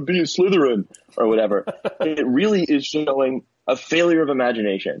 Trump would be a Slytherin or whatever, it really is showing a failure of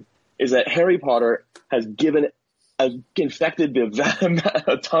imagination, is that Harry Potter has infected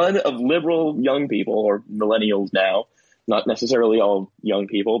a ton of liberal young people, or millennials now, not necessarily all young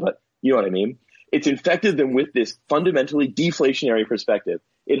people, but you know what I mean. It's infected them with this fundamentally deflationary perspective.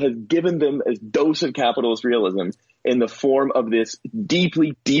 It has given them a dose of capitalist realism in the form of this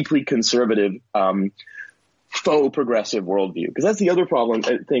deeply, deeply conservative, faux progressive worldview. Because that's the other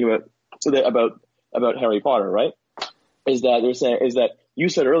thing about Harry Potter, right? Is that you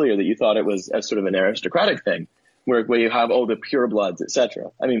said earlier that you thought it was as sort of an aristocratic thing, where you have the purebloods,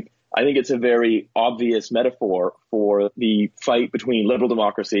 etc. I mean, I think it's a very obvious metaphor for the fight between liberal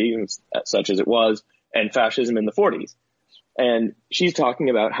democracy, such as it was, and fascism in the 40s. And she's talking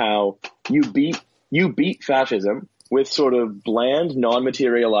about how you beat fascism with sort of bland,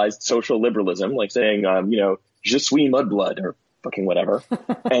 non-materialized social liberalism, like saying, je suis mudblood or fucking whatever.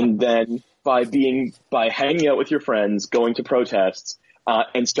 And then by hanging out with your friends, going to protests,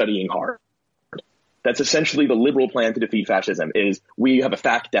 and studying hard. That's essentially the liberal plan to defeat fascism. Is we have a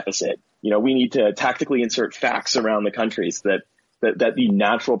fact deficit. We need to tactically insert facts around the country so that the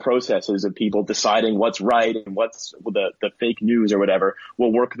natural processes of people deciding what's right and what's the fake news or whatever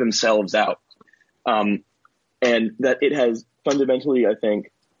will work themselves out. And that it has fundamentally, I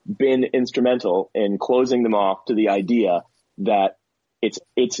think, been instrumental in closing them off to the idea that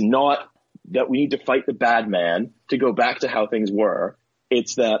it's not that we need to fight the bad man to go back to how things were.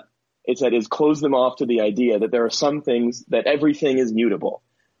 It's closed them off to the idea that there are some things that everything is mutable.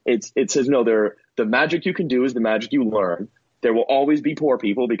 It says, no, the magic you can do is the magic you learn. There will always be poor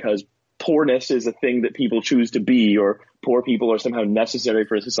people because poorness is a thing that people choose to be, or poor people are somehow necessary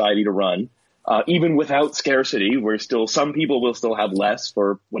for a society to run. Even without scarcity, some people will still have less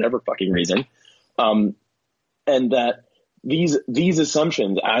for whatever fucking reason. And that these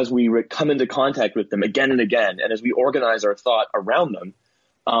assumptions, as we come into contact with them again and again, and as we organize our thought around them,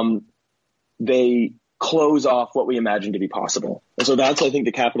 they close off what we imagine to be possible. And so that's, I think,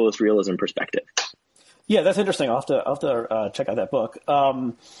 the capitalist realism perspective. Yeah, that's interesting. I'll have to check out that book.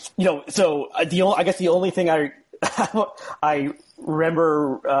 So I guess the only thing I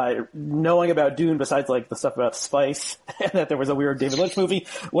remember knowing about Dune, besides like the stuff about spice and that there was a weird David Lynch movie,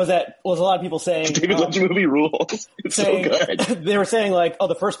 was a lot of people saying David Lynch movie rules. It's so good. They were saying like, oh,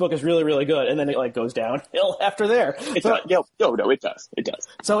 the first book is really, really good, and then it like goes downhill after there. It does. It does.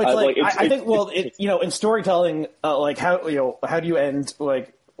 So it's I think in storytelling, like how do you end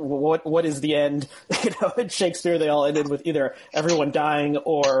like. What is the end? In Shakespeare, they all ended with either everyone dying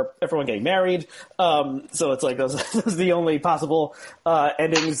or everyone getting married. So it's like those are the only possible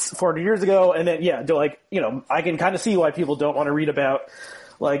endings 40 years ago. And then, I can kind of see why people don't want to read about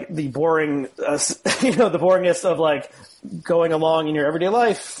like the boring, the boringness of like going along in your everyday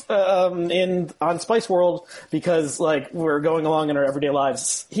life on Spice World, because like we're going along in our everyday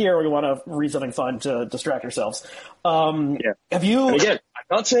lives here. We want to read something fun to distract ourselves. Have you? And again,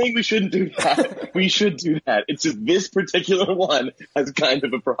 I'm not saying we shouldn't do that. We should do that. It's just this particular one has kind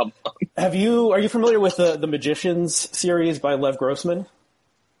of a problem. Are you familiar with the Magicians series by Lev Grossman?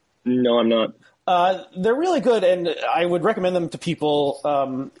 No, I'm not. They're really good, and I would recommend them to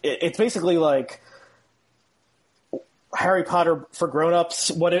people. It's basically like Harry Potter for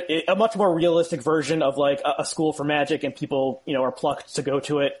grown-ups, a much more realistic version of like a school for magic, and people, are plucked to go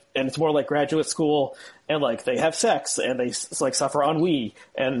to it, and it's more like graduate school, and like they have sex, and they like suffer ennui,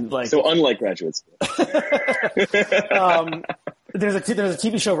 and like so unlike graduate school. There's a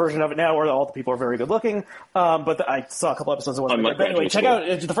TV show version of it now where all the people are very good looking, but I saw a couple episodes of one. But anyway, check out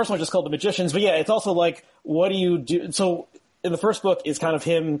the first one, just called The Magicians. But yeah, it's also like, what do you do? So in the first book is kind of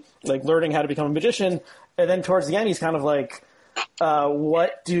him like learning how to become a magician, and then towards the end he's kind of like,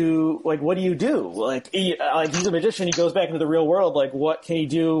 what do you do? Like he's a magician, he goes back into the real world. Like, what can he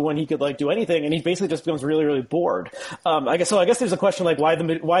do when he could like do anything? And he basically just becomes really, really bored. I guess there's a question like why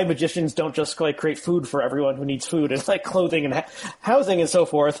magicians don't just like create food for everyone who needs food and like clothing and housing and so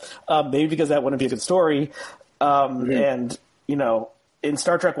forth. Maybe because that wouldn't be a good story. And in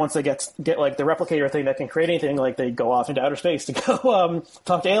Star Trek, once they get like the replicator thing that can create anything, like they go off into outer space to go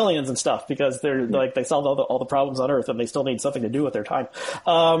talk to aliens and stuff, because they're like they solved all the problems on Earth and they still need something to do with their time.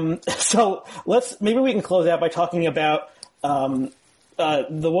 So maybe we can close out by talking about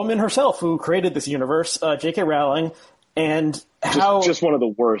the woman herself who created this universe, J.K. Rowling, and how just one of the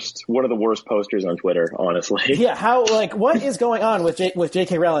worst posters on Twitter, honestly. Yeah, what is going on with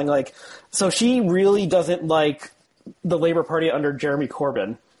J.K. Rowling? Like, so she really doesn't like the Labour Party under Jeremy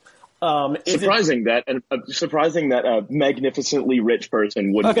Corbyn. Surprising that a magnificently rich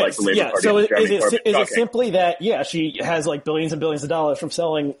person wouldn't like the Labour Party. So under Jeremy Corbyn. Is it simply that she has like billions and billions of dollars from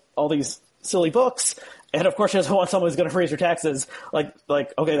selling all these silly books, and of course she doesn't want someone who's going to raise her taxes? Like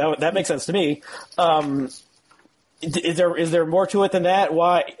okay, that makes sense to me. Is there more to it than that?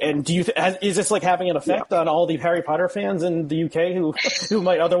 Why? And is this like having an effect on all the Harry Potter fans in the UK who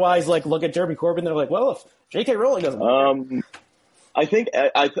might otherwise like look at Jeremy Corbyn and they're like, well, if J.K. Rowling doesn't. I think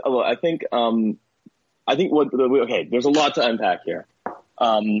there's a lot to unpack here.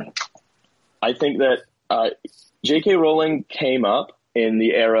 I think that J.K. Rowling came up in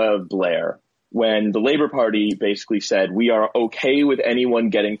the era of Blair, when the Labour Party basically said, we are okay with anyone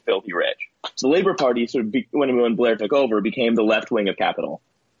getting filthy rich. So the Labour Party, sort of when Blair took over, became the left wing of capital,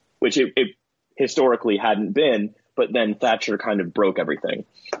 which it historically hadn't been, but then Thatcher kind of broke everything.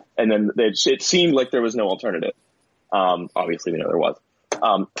 And then it seemed like there was no alternative. Obviously, we know there was.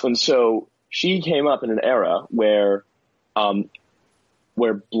 And so she came up in an era where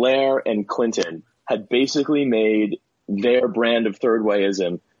Blair and Clinton had basically made their brand of third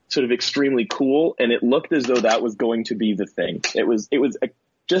wayism sort of extremely cool, and it looked as though that was going to be the thing. It was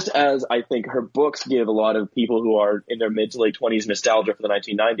just as I think her books give a lot of people who are in their mid to late 20s nostalgia for the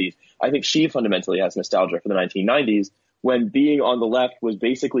 1990s. I think she fundamentally has nostalgia for the 1990s, when being on the left was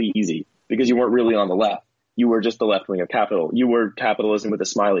basically easy because you weren't really on the left. You were just the left wing of capital. You were capitalism with a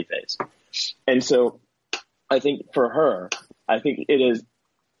smiley face. And so I think for her, I think it is,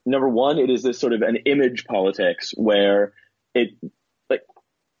 number one, it is this sort of an image politics where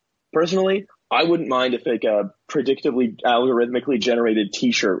personally, I wouldn't mind if like a predictably algorithmically generated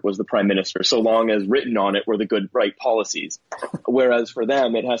T-shirt was the prime minister, so long as written on it were the good, right policies. Whereas for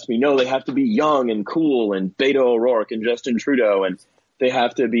them, it has to be, they have to be young and cool and Beto O'Rourke and Justin Trudeau, and they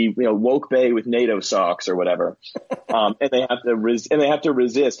have to be, woke bae with NATO socks or whatever. And they have to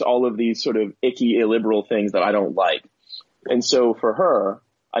resist all of these sort of icky illiberal things that I don't like. And so for her,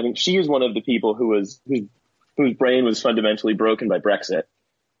 I think she is one of the people whose brain was fundamentally broken by Brexit,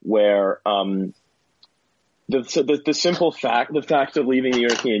 where the fact of leaving the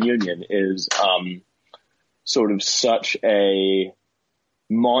European Union is sort of such a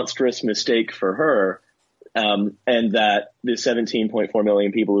monstrous mistake for her, and that the 17.4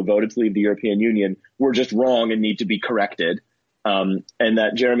 million people who voted to leave the European Union were just wrong and need to be corrected, and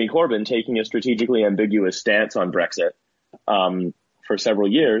that Jeremy Corbyn taking a strategically ambiguous stance on Brexit for several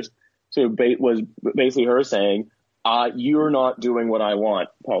years was basically her saying, you're not doing what I want,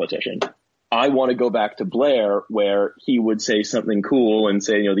 politician. I want to go back to Blair, where he would say something cool and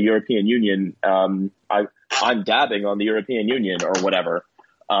say, the European Union, I'm dabbing on the European Union or whatever.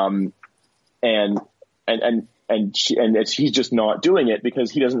 He's just not doing it because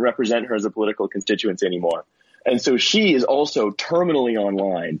he doesn't represent her as a political constituency anymore. And so she is also terminally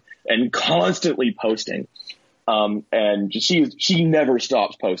online and constantly posting. And she never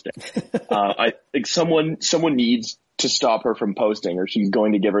stops posting. I think someone needs to stop her from posting, or she's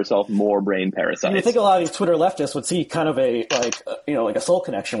going to give herself more brain parasites. I think a lot of these Twitter leftists would see kind of a a soul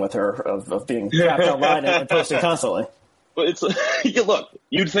connection with her of being trapped online and posting constantly. But it's look,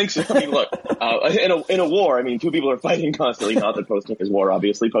 you'd think so. I mean, look, in a war, two people are fighting constantly. Not that posting is war,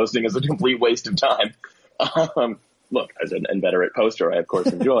 obviously. Posting is a complete waste of time. look, as an inveterate poster, I of course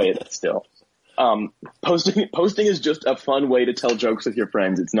enjoy it still. Posting is just a fun way to tell jokes with your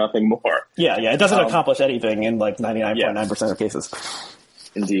friends. It's nothing more. Yeah, it doesn't accomplish anything in like 99.9% of cases.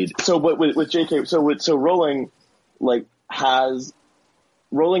 Indeed. So, but with J.K., so Rowling, like, has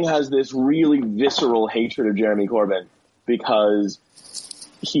this really visceral hatred of Jeremy Corbyn because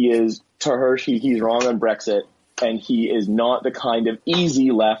he is, to her, he's wrong on Brexit, and he is not the kind of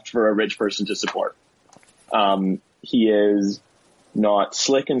easy left for a rich person to support. He is not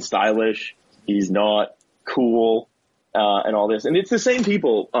slick and stylish. He's not cool, and all this. And it's the same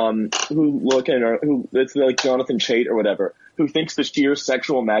people, who look at, it's like Jonathan Chait or whatever, who thinks the sheer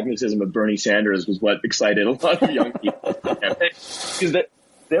sexual magnetism of Bernie Sanders was what excited a lot of young people.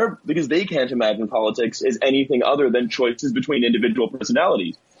 Because they can't imagine politics as anything other than choices between individual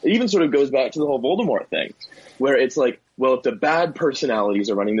personalities. It even sort of goes back to the whole Voldemort thing, where it's like, well, if the bad personalities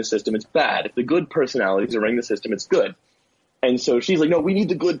are running the system, it's bad. If the good personalities are running the system, it's good. And so she's like, no, we need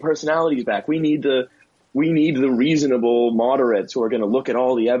the good personalities back. We need the reasonable moderates who are going to look at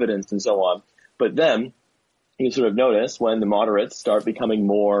all the evidence and so on. But then you sort of notice when the moderates start becoming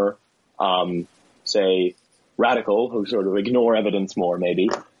more, say, radical, who sort of ignore evidence more, maybe,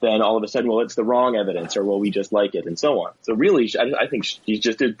 then all of a sudden, well, it's the wrong evidence, or well, we just like it, and so on. So really, I think she's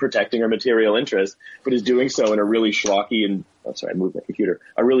just protecting her material interest, but is doing so in a really schlocky and, I moved my computer,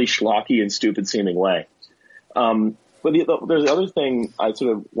 a really schlocky and stupid seeming way. But there's the other thing I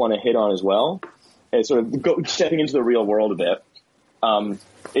sort of want to hit on as well, is sort of stepping into the real world a bit,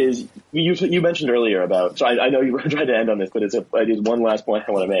 is you mentioned earlier about, so I know you were trying to end on this, but it is one last point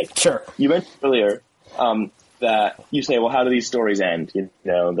I want to make. Sure. You mentioned earlier, that you say, well, how do these stories end? You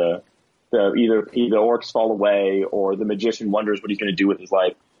know, either the orcs fall away or the magician wonders what he's going to do with his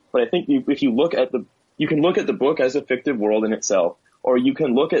life. But I think if you look at you can look at the book as a fictive world in itself, or you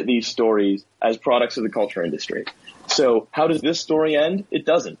can look at these stories as products of the culture industry. So how does this story end? It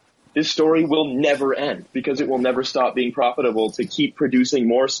doesn't. This story will never end because it will never stop being profitable to keep producing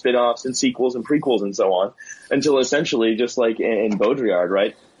more spin-offs and sequels and prequels and so on until essentially, just like in Baudrillard,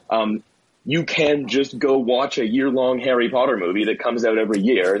 right? You can just go watch a year-long Harry Potter movie that comes out every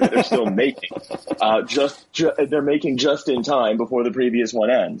year that they're still making. They're making just in time before the previous one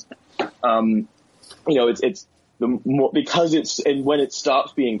ends. And when it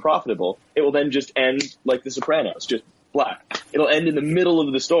stops being profitable, it will then just end like The Sopranos, just black. It'll end in the middle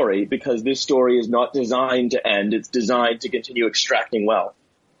of the story because this story is not designed to end. It's designed to continue extracting wealth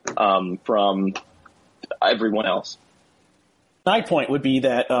from everyone else. My point would be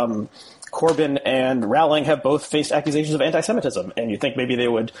that Corbyn and Rowling have both faced accusations of anti-Semitism, and you think maybe they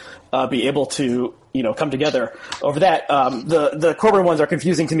would be able to, come together over that. The Corbyn ones are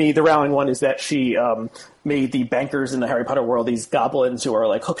confusing to me. The Rowling one is that she made the bankers in the Harry Potter world these goblins who are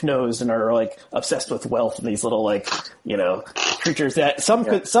like hook-nosed and are like obsessed with wealth, and these little creatures that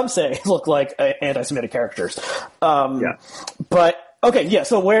some say look like anti-Semitic characters. But okay, yeah.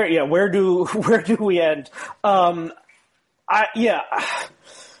 So where do we end?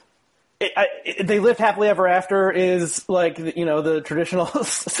 They lived happily ever after is like, the traditional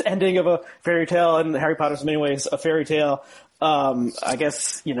ending of a fairy tale, and Harry Potter's in many ways a fairy tale. I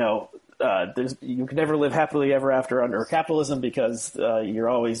guess, you can never live happily ever after under capitalism because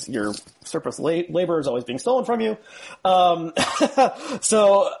your surplus labor is always being stolen from you.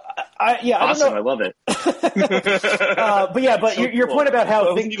 So I awesome, don't know. I love it. But your point about how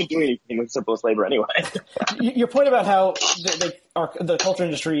I wasn't even doing anything with surplus labor anyway. Your point about how the culture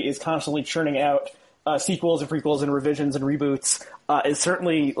industry is constantly churning out sequels and prequels and revisions and reboots is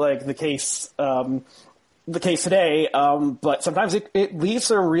certainly like the case today. But sometimes it leads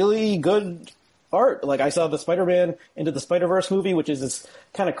to really good art. Like I saw the Spider-Man Into the Spider-Verse movie, which is this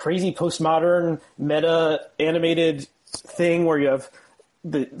kind of crazy postmodern meta animated thing where you have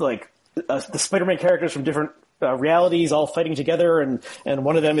the Spider-Man characters from different realities all fighting together, and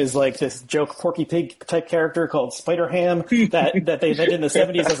one of them is like this joke Porky Pig type character called Spider-Ham that they invented in the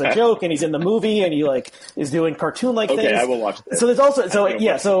 70s as a joke, and he's in the movie and he is doing cartoon-like things. Okay, I will watch this. So there's also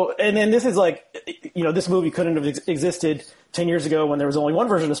and then this is this movie couldn't have existed 10 years ago when there was only one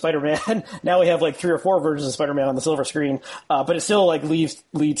version of Spider-Man. Now we have 3 or 4 versions of Spider-Man on the silver screen, but it still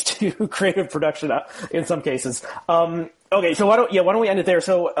leads to creative production in some cases. Okay, so why don't we end it there?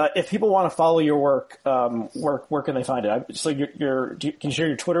 So if people want to follow your work, where can they find it? So can you share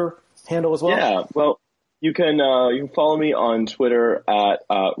your Twitter handle as well? Yeah, well, you can follow me on Twitter at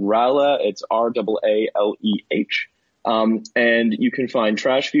Raleh. It's RAALEH. And you can find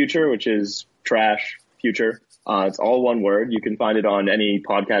Trash Future, which is Trash Future. It's all one word. You can find it on any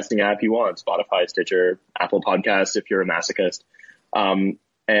podcasting app you want: Spotify, Stitcher, Apple Podcasts if you're a masochist.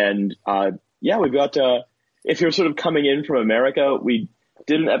 We've got if you're sort of coming in from America, we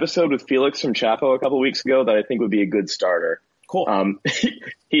did an episode with Felix from Chapo a couple weeks ago that I think would be a good starter. Cool.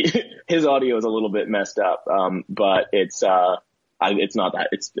 His audio is a little bit messed up, but it's not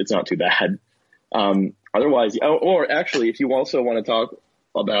too bad. Otherwise, or actually, if you also want to talk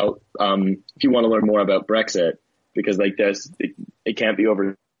about, if you want to learn more about Brexit, because like this, it can't be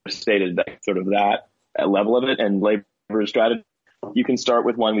overstated that sort of that level of it and labor strategy. You can start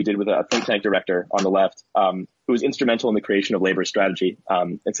with one we did with a think tank director on the left, who was instrumental in the creation of labor strategy.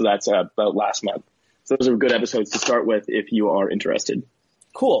 And so that's about last month. So those are good episodes to start with if you are interested.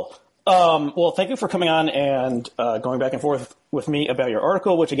 Cool. Well, thank you for coming on and going back and forth with me about your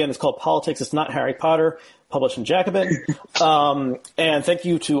article, which again is called Politics It's Not Harry Potter, published in Jacobin. And thank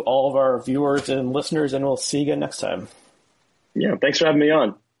you to all of our viewers and listeners, and we'll see you again next time. Yeah, thanks for having me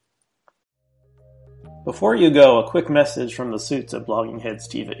on. Before you go, a quick message from the suits at Blogging Heads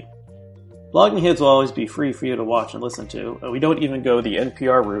TV. Blogging Heads will always be free for you to watch and listen to, and we don't even go the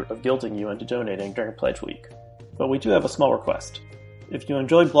NPR route of guilting you into donating during Pledge Week. But we do have a small request. If you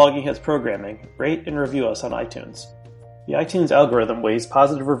enjoy Blogging Heads programming, rate and review us on iTunes. The iTunes algorithm weighs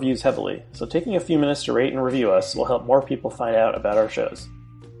positive reviews heavily, so taking a few minutes to rate and review us will help more people find out about our shows.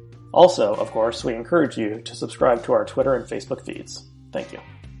 Also, of course, we encourage you to subscribe to our Twitter and Facebook feeds. Thank you.